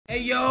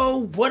Hey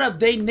yo, what up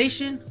Day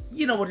Nation?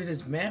 You know what it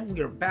is, man.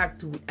 We are back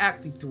to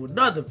reacting to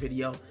another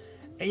video.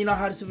 And you know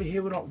how this over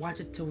here, we don't watch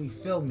it till we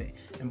film it.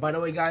 And by the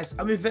way guys,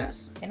 I'm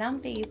𝐬𝐸. And I'm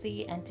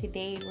Daisy, and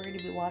today we're going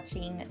to be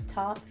watching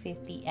top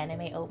 50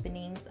 anime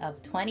openings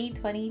of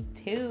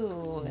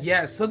 2022.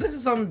 Yeah, so this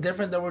is something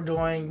different that we're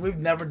doing. We've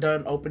never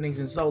done openings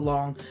in so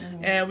long.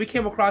 And we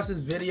came across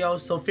this video,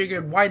 so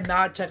figured why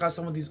not check out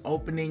some of these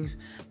openings.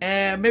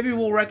 And maybe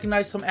we'll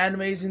recognize some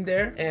animes in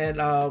there.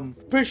 And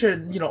pretty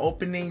sure, you know,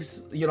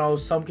 openings, you know,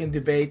 some can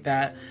debate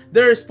that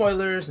there are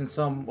spoilers and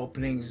some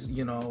openings,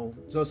 you know,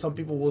 so some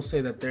people will say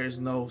that there's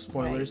no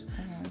spoilers.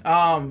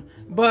 Right.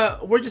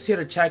 But we're just here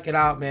to check it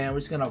out, man.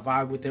 We're just gonna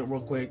vibe with it real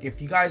quick. If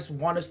you guys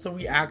want us to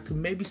react to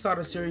maybe start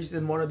a series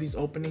in one of these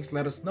openings,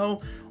 let us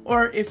know.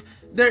 Or if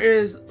there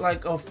is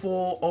like a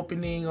full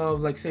opening of,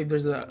 like, say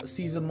there's a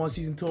season 1,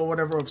 season 2 or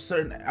whatever of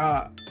certain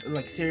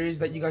like series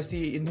that you guys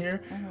see in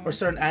here, or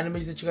certain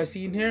animes that you guys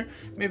see in here,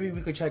 maybe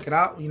we could check it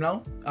out, you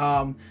know.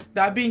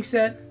 That being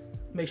said,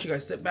 make sure you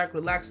guys sit back,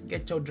 relax,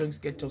 get your drinks,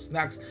 get your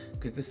snacks,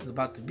 because this is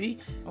about to be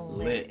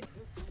lit.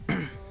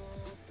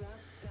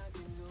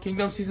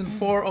 Kingdom Season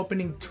 4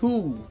 Opening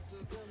 2.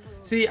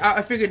 See,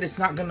 I figured it's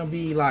not gonna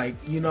be like,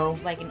 you know,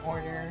 like in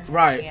order,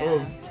 right? Yeah.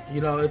 Or,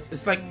 you know,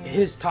 it's like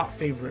his top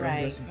favorite. Right.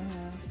 I'm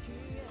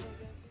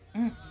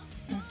guessing.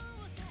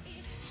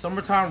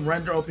 Summertime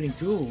Render Opening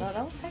 2. Oh,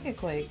 that was kind of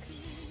quick.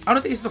 I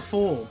don't think it's the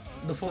full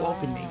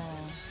opening.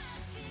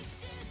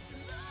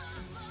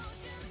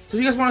 So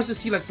you guys want us to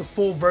see like the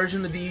full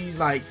version of these,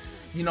 like,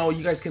 you know,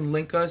 you guys can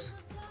link us.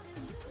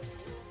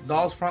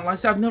 Dolls Frontline.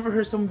 See, I've never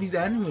heard some of these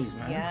animes,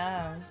 man.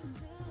 Yeah.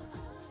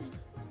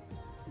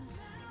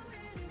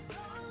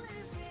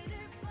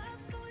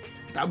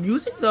 That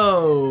music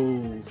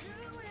though.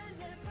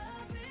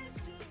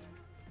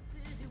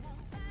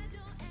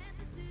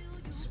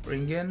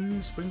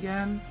 Springen.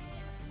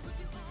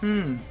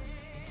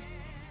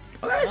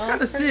 Oh, that is kind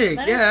of sick.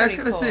 Yeah, that's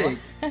kind of sick.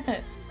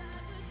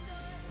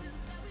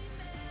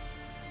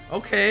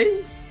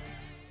 Okay.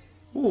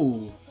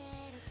 Ooh.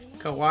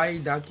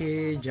 Kawaii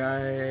Dake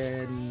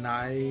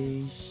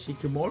Janai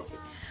Shikimori.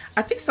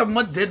 I think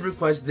someone did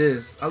request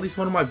this. At least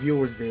one of my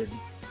viewers did.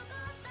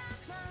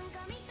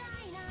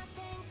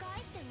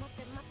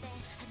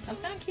 That's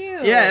kind of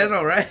cute. Yeah, I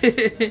know,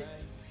 right?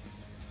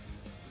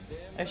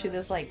 Or she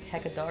just like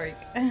hecka dark.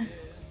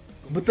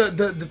 But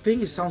the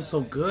thing, it sounds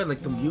so good,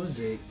 like the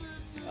music.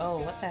 Oh,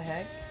 what the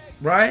heck?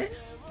 Right?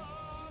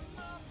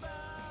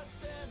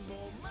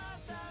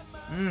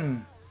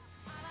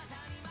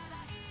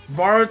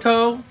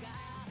 Boruto.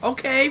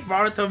 Okay,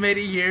 Boruto made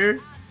it here.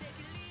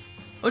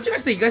 What you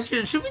guys think? Guys,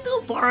 should we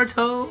do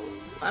Boruto?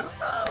 I don't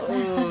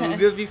know.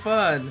 It'll be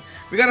fun.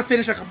 We gotta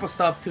finish a couple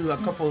stuff too, a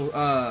couple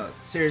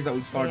series that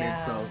we've started. Yeah.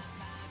 So.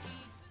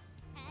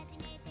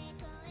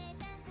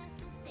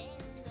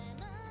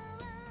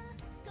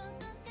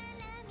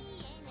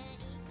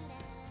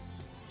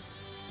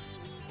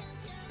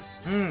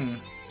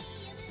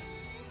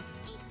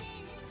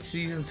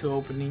 Season 2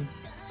 opening.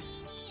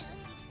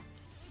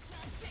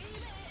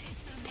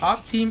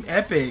 Pop Team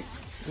Epic.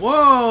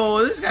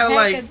 Whoa, this kind of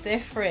like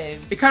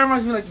different. It kind of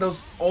reminds me like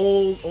those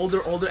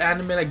older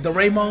anime, like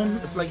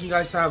Doraemon. If like you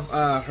guys have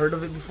heard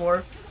of it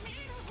before.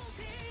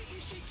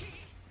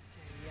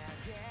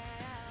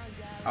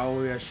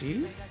 Oh yeah,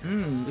 she.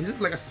 Is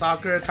it like a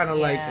soccer kind of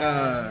like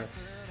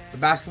the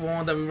basketball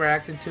one that we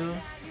reacted to?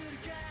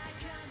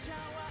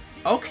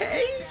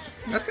 Okay,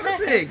 that's kind of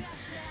sick.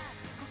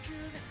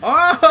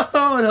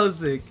 Oh, that was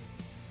sick.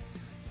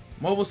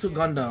 Mobile Suit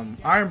Gundam,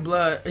 Iron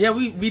Blood. Yeah,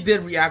 we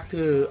did react to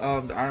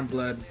the Iron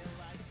Blood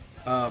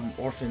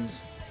orphans.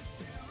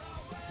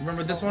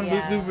 Remember this one?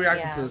 Yeah, we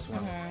reacted to this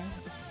one.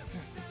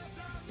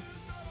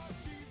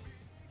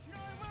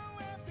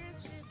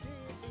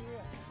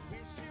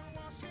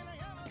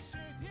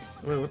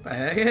 Wait, what the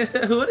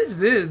heck? What is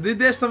this? Dude,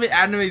 there's so many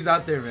animes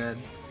out there,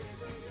 man.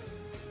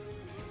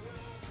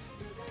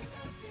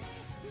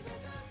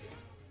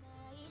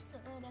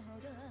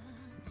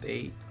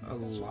 They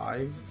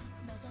Alive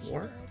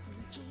 4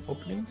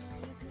 opening.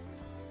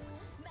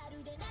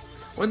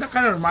 Wouldn't that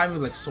kind of remind me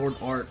of like Sword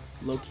Art,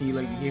 low key,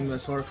 like the game of the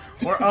sword,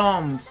 or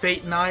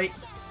Fate Night,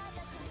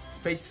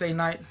 Fate Stay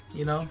Night,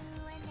 you know,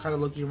 kind of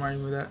low key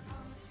reminding me of that.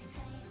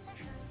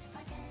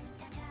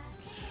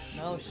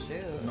 No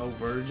shoot. No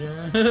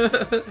Virgin.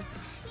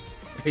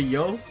 Hey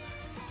yo.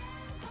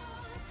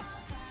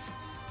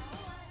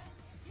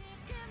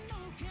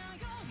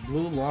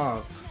 Blue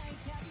Lock.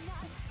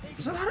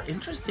 There's a lot of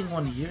interesting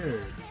one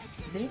here.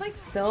 There's like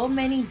so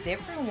many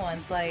different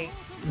ones. Like,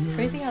 it's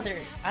crazy how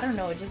they're, I don't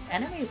know, just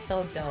anime is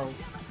so dope.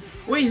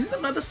 Wait, is this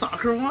another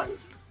soccer one?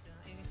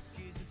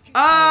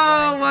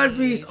 Oh, One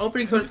Piece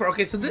opening 24.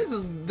 Okay, so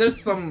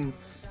there's some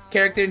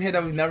character in here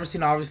that we've never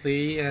seen,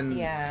 obviously, and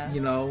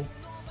you know,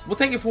 we'll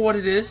take it for what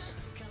it is.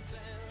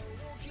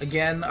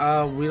 Again,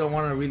 we don't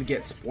want to really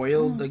get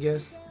spoiled, I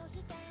guess.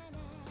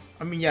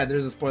 I mean, yeah,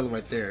 there's a spoiler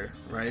right there,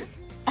 right?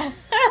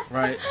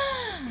 Right.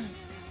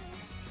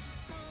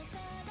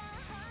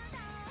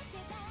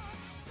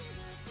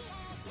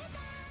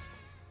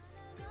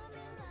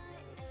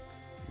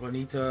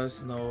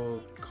 Bonitas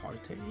no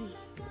Carte.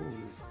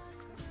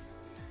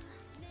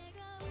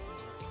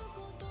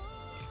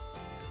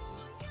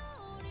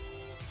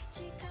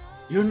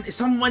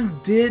 Someone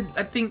did,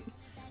 I think,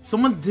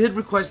 someone did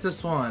request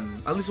this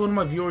one. At least one of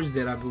my viewers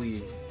did, I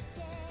believe.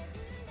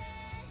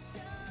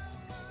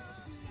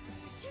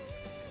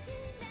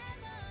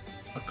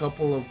 A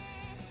couple of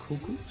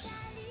cuckoos.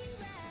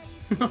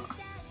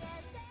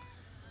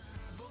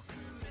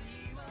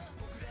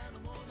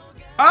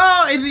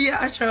 Oh,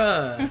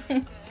 Inuyasha!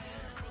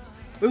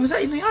 Wait, was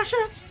that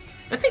Inuyasha?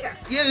 I think,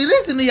 yeah, it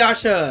is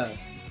Inuyasha!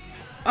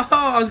 Oh,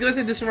 I was gonna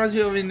say this reminds me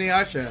of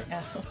Inuyasha.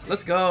 Oh.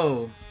 Let's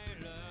go.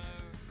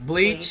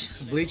 Bleach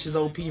is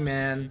OP,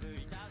 man.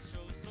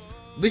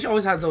 Bleach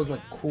always has those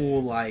like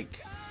cool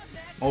like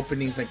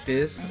openings like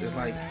this. It's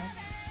like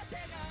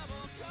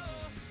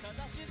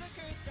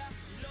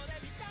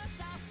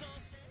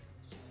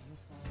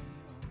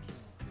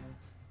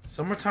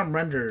Summertime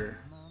Render.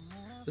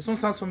 This one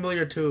sounds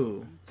familiar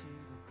too.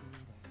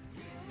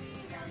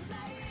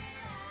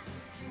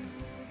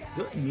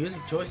 Good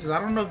music choices. I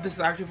don't know if this is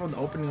actually from the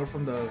opening or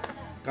from the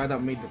guy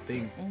that made the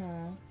thing.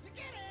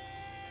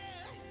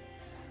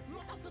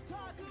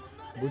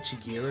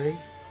 Buchigiri.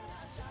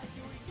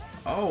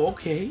 Oh,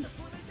 okay.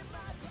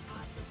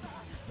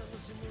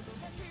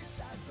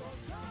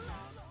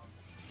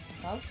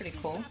 That was pretty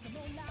cool.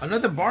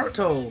 Another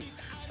Baruto.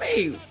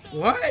 Wait,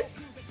 what?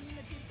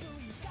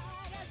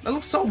 That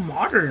looks so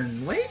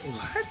modern. Wait,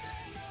 what?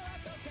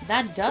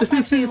 That does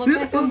actually look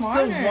like looks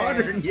modern. so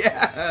modern,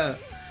 yeah.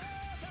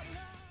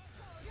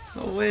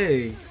 No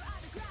way.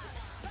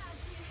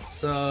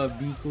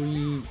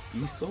 Sabikui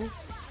Isco?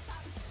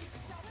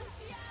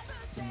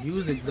 The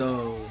music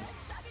though.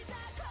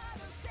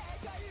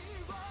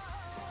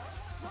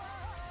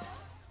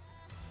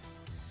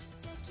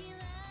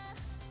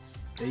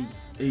 Hey,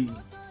 hey.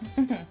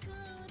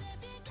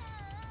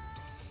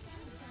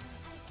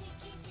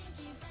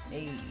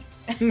 Hey.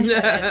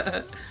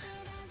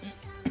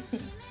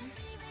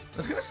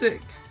 That's kind of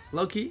sick.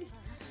 Low key.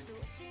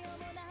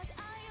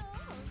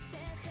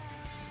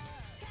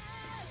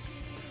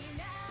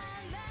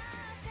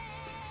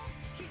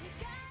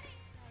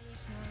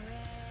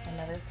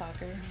 Another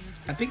soccer.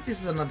 I think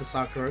this is another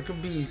soccer. It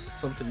could be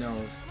something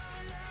else.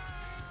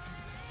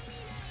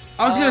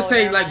 I was gonna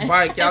say like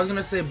bike. Yeah, I was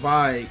gonna say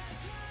bike.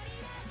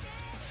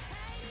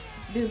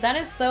 Dude, that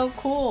is so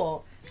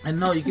cool. I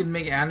know you can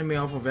make anime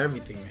off of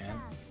everything, man.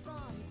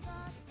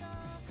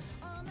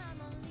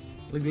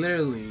 Like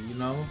literally, you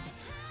know.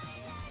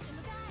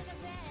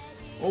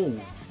 Oh.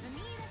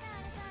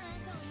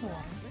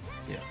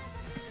 Yeah.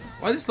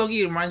 Why this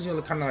Loki reminds me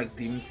of kind of like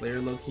Demon Slayer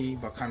Loki,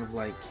 but kind of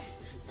like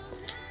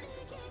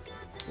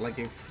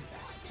if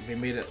they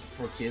made it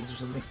for kids or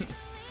something.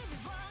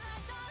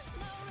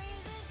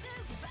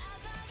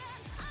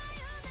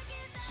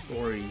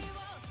 Story.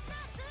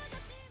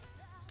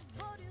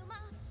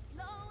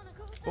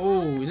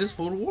 Oh, is this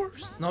Food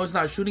Wars? No, it's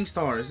not. Shooting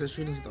Star. It's a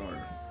Shooting Star.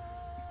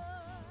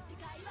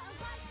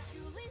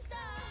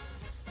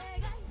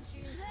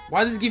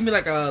 Why does this give me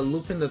like a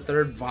Lupin the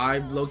Third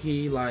vibe,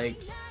 low-key?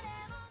 Like,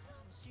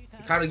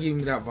 it kind of gave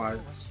me that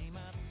vibe.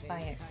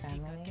 Spy X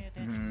Family.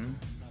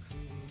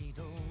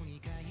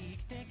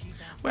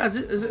 Wait,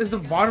 is the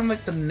bottom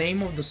like the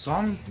name of the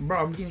song? Bro,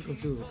 I'm getting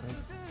confused. Okay.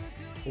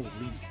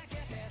 Holy.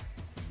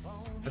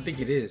 I think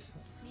it is.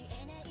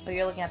 Oh,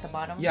 you're looking at the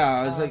bottom?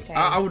 Yeah, it's like, okay.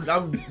 I would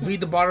read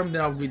the bottom,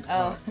 then I would read the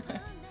top.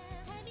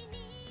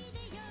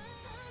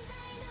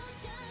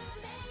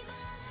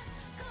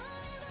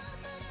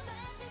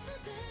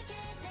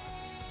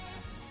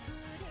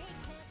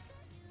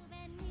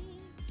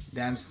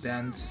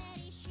 Dance.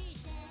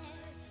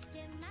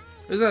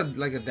 There's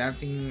like a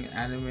dancing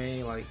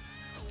anime, like.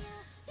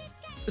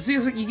 See,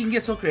 it's like you can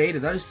get so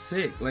creative. That is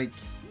sick. Like.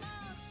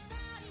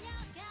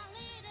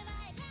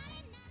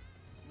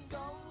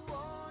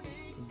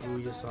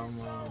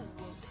 Guya-sama,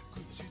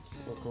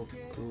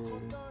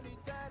 Kokoku,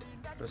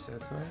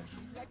 Rosetta,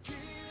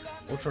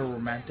 Ultra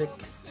Romantic.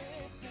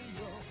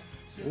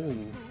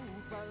 Ooh.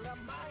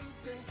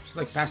 Just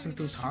like passing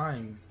through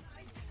time.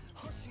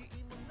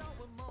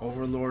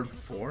 Overlord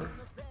 4.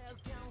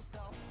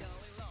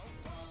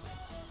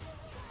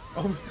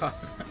 Oh my god.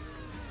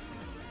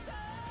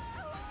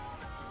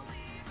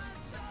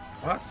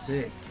 Oh, that's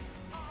sick.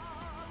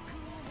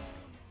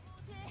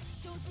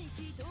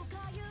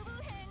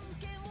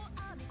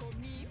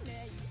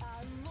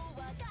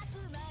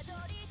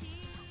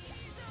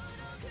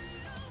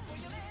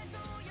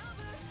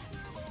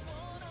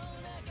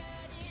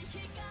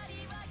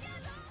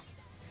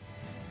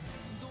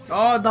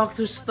 Oh,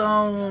 Dr.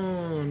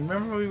 Stone!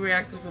 Remember we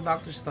reacted to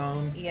Dr.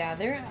 Stone? Yeah,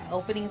 their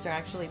openings are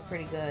actually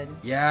pretty good.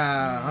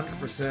 Yeah,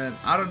 100%.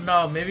 I don't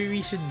know. Maybe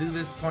we should do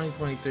this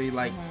 2023,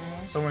 like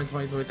somewhere in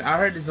 2023. I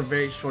heard it's a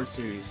very short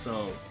series,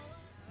 so.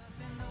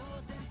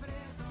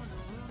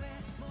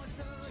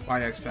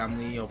 Spy X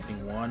Family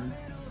opening 1.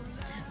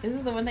 This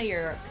is the one that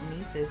your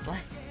niece is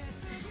like.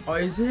 Oh,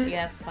 is it?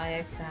 Yeah, Spy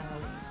X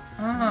Family.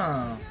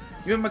 Ah.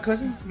 You have my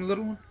cousin? The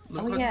little one?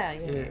 Little cousin? Yeah,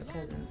 your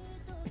cousins.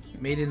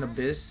 Made in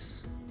Abyss.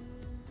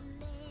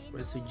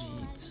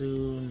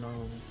 Resujitsu,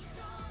 no.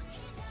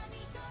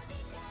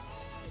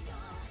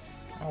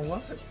 Oh,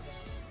 what?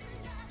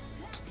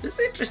 This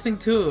is interesting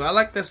too. I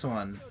like this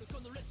one.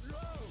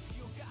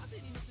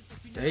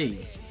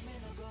 Hey.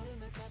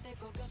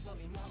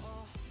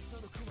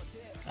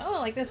 Oh, I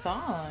like this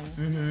song.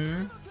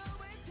 Mm-hmm.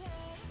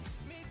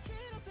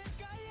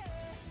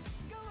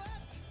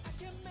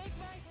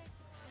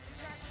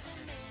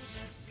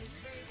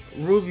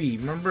 Ruby,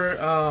 remember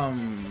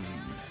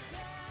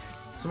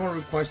someone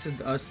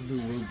requested us to do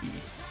Ruby.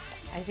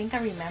 I think I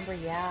remember,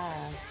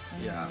 yeah.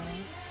 Yeah.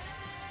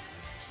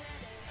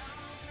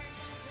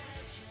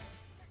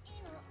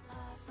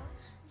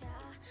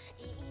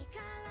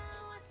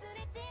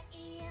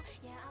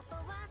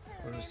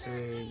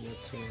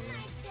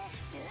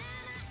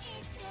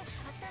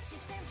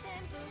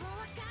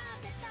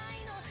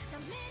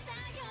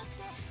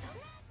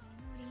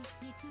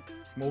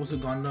 Mobile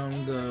Suit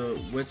Gundam, the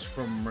witch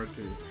from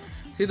Mercury.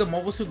 See the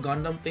Mobile Suit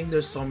Gundam thing,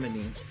 there's so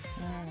many.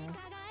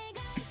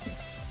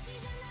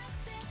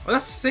 Oh,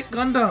 that's a sick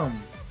Gundam!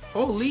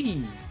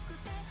 Holy!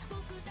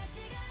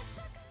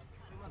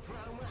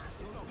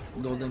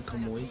 Golden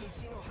Kamui.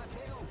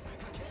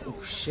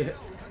 Oh shit.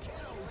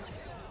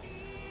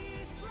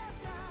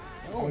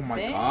 Oh my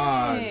dang.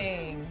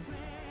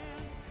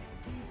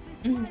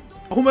 God.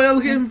 Oh my God,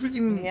 look at him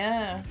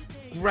freaking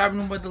grabbing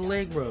him by the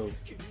leg, bro.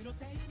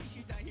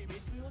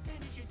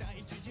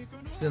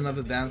 Is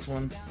another dance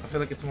one? I feel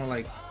like it's more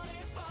like...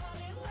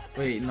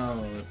 Wait,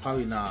 no,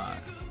 probably not.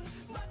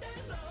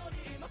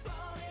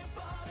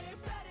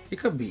 It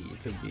could be,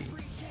 it could be.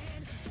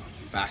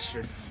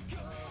 Bastard.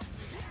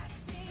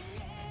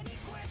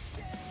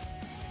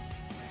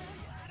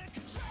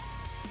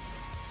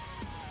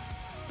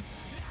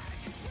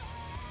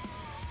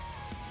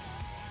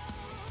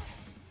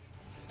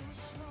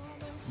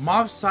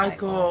 Mob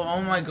Psycho,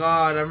 oh my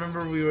God, I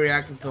remember we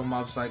reacted to a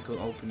Mob Psycho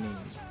opening.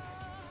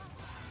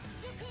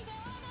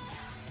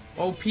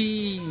 OP!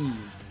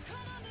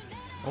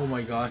 Oh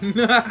my God.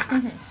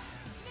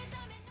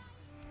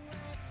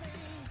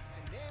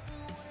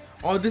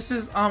 Oh, this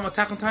is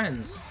Attack on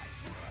Titans.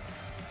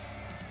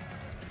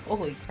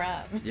 Holy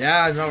crap.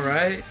 Yeah, I know,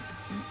 right?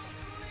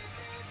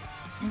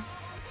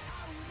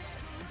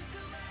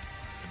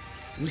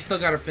 We still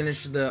gotta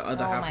finish the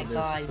other half of this.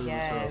 Oh my God,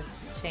 yes.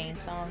 So.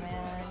 Chainsaw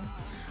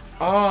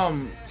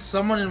Man.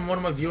 Someone in one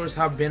of my viewers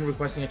have been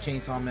requesting a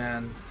Chainsaw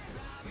Man,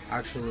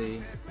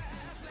 actually.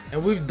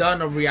 And we've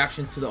done a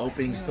reaction to the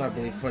openings too, I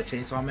believe, for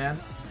Chainsaw Man.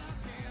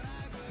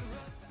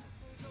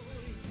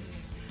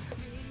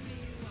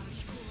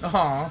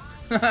 Aww.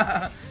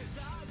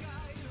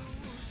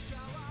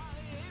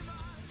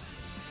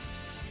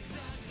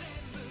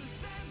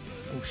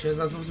 Oh shit, is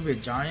that supposed to be a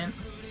giant?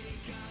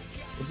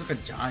 Looks like a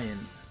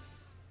giant.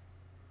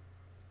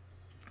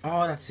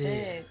 Oh, that's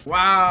it.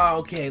 Wow,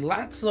 okay.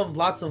 Lots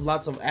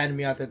of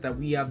anime out there that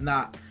we have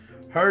not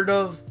heard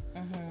of.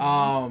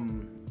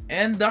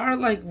 And are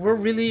like, we're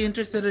really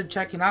interested in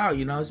checking out,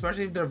 you know,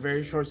 especially if they're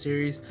very short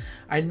series.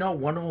 I know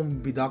one of them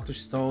will be Dr.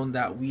 Stone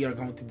that we are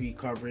going to be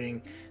covering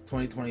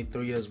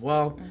 2023 as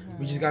well.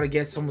 We just got to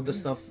get some of the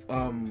stuff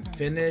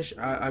finished.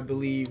 I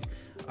believe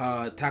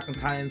Attack on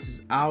Titans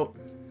is out.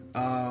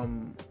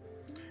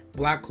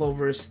 Black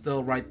Clover is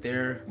still right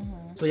there.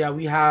 So yeah,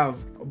 we have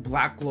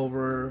Black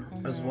Clover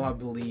as well, I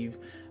believe.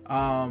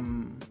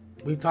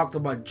 We've talked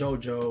about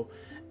JoJo,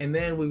 and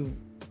then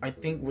I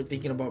think we're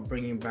thinking about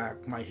bringing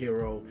back My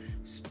Hero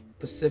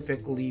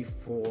specifically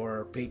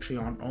for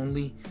Patreon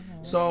only.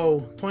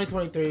 So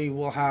 2023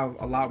 we'll have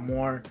a lot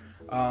more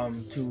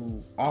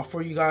to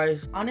offer you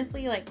guys.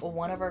 Honestly, like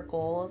one of our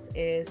goals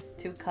is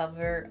to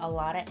cover a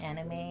lot of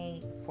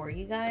anime for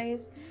you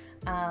guys.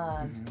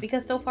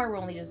 Because so far we're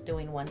only just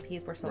doing One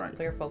Piece.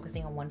 We're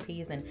focusing on One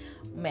Piece, and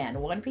man,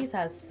 One Piece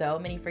has so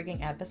many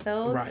freaking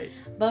episodes.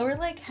 But we're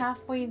like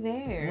halfway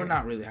there. We're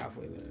not really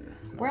halfway there.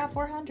 No. We're at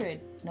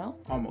 400. No?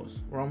 Almost.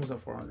 We're almost at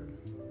 400.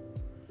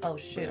 Oh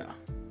shit. Yeah.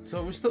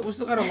 So we still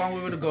got a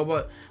long way to go,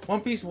 but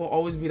One Piece will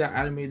always be that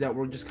anime that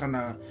we're just kind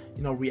of,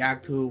 you know,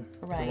 react to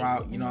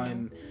throughout, you know,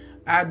 and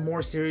add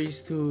more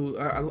series to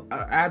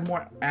add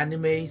more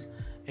animes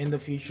in the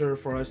future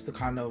for us to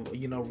kind of,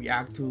 you know,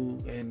 react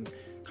to and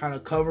kind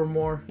of cover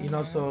more, you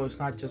know, so it's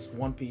not just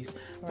One Piece.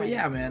 But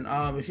yeah, man,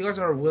 if you guys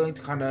are willing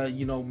to kind of,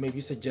 you know, maybe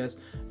suggest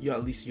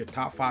at least your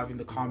top 5 in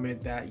the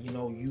comment that, you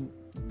know, you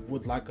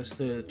would like us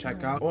to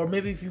check out, or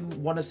maybe if you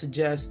want to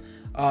suggest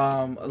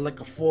like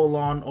a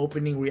full-on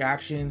opening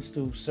reactions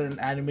to certain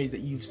anime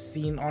that you've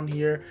seen on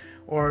here,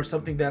 or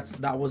something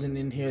that wasn't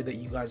in here that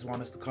you guys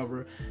want us to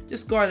cover,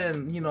 just go ahead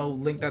and, you know,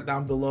 link that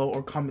down below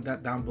or comment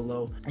that down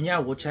below, and yeah,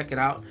 we'll check it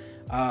out.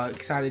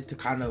 Excited to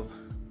kind of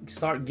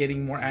start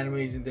getting more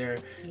animes in there.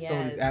 Some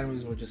of these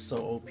animes were just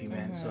so OP,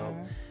 man.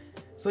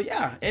 So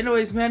yeah,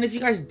 anyways, man, if you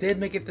guys did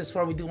make it this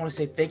far, we do want to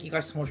say thank you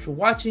guys so much for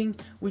watching.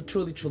 We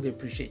truly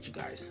appreciate you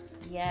guys.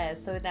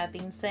 Yes, so with that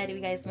being said, if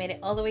you guys made it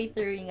all the way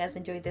through and you guys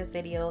enjoyed this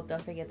video,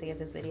 don't forget to give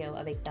this video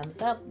a big thumbs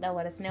up. That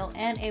let us know,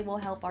 and it will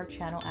help our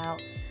channel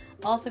out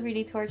Also, if you're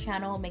new to our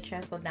channel, make sure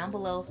to go down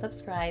below,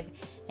 subscribe,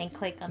 and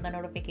click on the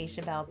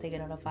notification bell to get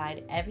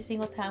notified every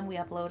single time we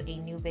upload a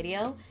new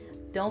video.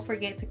 Don't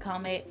forget to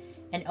comment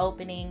an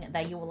opening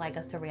that you would like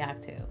us to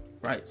react to.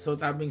 Right. So with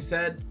that being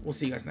said, we'll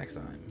see you guys next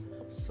time.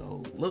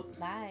 So, look.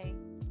 Bye.